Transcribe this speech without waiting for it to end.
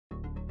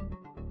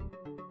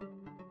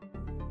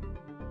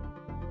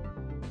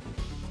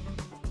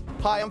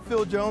Hi, I'm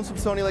Phil Jones from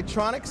Sony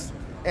Electronics,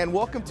 and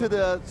welcome to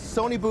the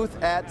Sony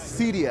booth at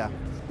CEDIA.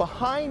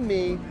 Behind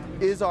me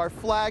is our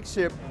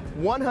flagship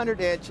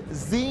 100-inch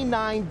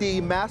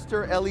Z9D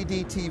Master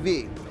LED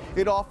TV.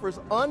 It offers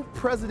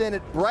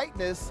unprecedented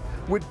brightness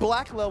with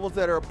black levels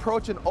that are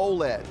approaching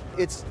OLED.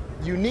 Its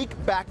unique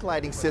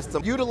backlighting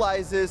system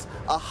utilizes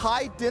a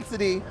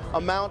high-density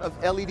amount of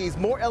LEDs,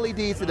 more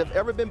LEDs that have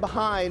ever been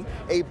behind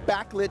a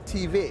backlit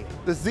TV.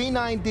 The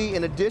Z9D,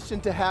 in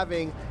addition to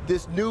having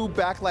this new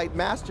backlight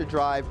master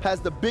drive, has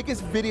the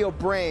biggest video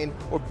brain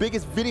or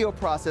biggest video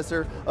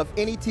processor of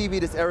any TV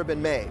that's ever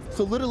been made.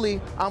 So literally,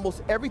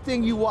 almost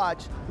everything you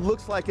watch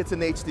looks like it's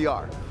in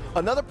HDR.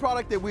 Another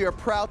product that we are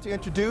proud to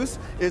introduce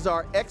is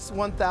our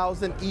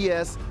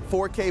X1000ES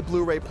 4K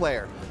Blu-ray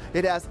player.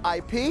 It has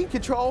IP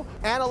control,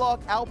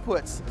 analog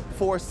outputs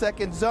for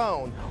second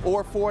zone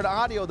or for an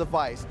audio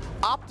device,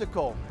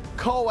 optical,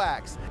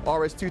 coax,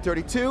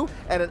 RS-232,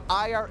 and an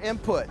IR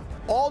input.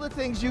 All the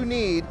things you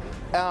need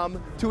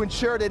to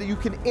ensure that you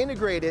can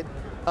integrate it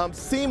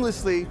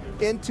seamlessly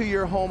into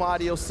your home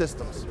audio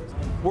systems.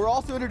 We're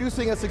also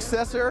introducing a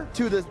successor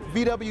to the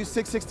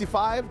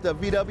VW665, the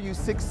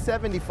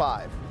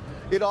VW675.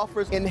 It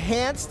offers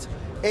enhanced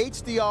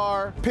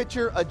HDR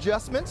picture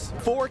adjustments,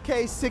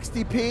 4K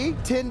 60p,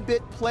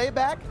 10-bit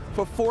playback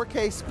for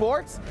 4K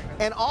sports,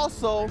 and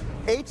also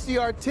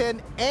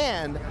HDR10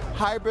 and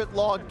hybrid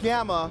log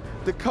gamma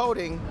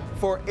decoding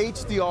for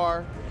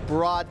HDR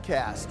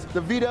broadcast.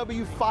 The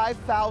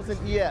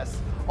VW5000ES,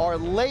 our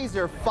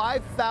laser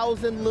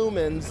 5,000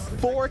 lumens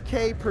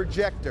 4K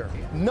projector.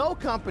 No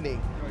company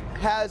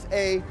has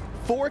a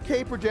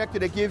 4K projector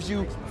that gives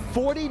you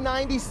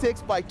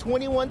 4096 by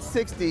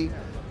 2160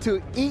 to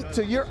eat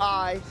to your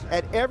eye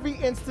at every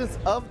instance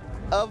of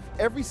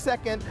every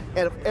second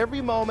and of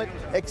every moment,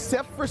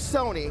 except for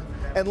Sony,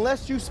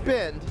 unless you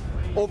spend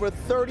over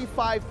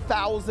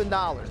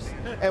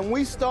 $35,000. And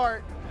we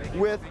start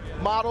with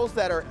models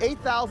that are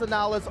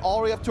 $8,000 all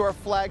the way up to our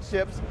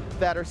flagships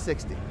that are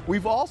 $60,000.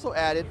 We've also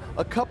added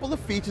a couple of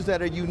features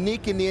that are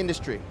unique in the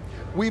industry.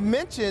 We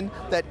mentioned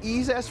that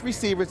ESS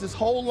receivers, this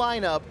whole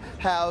lineup,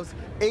 has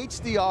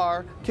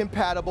HDR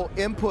compatible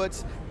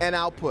inputs and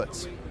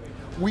outputs.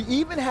 We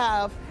even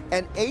have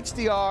an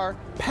HDR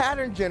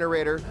pattern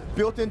generator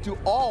built into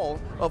all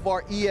of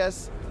our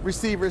ES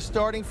receivers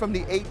starting from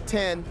the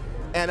 810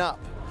 and up.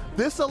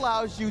 This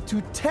allows you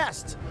to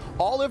test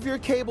all of your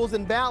cables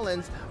and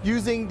balance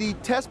using the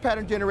test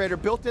pattern generator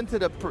built into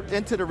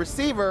the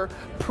receiver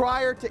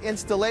prior to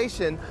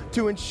installation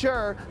to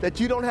ensure that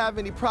you don't have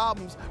any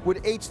problems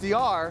with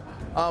HDR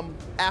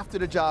after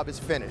the job is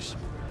finished.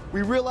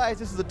 We realize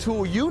this is a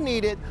tool you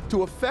needed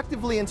to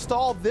effectively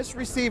install this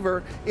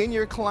receiver in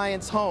your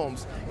clients'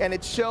 homes, and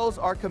it shows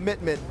our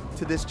commitment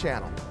to this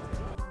channel.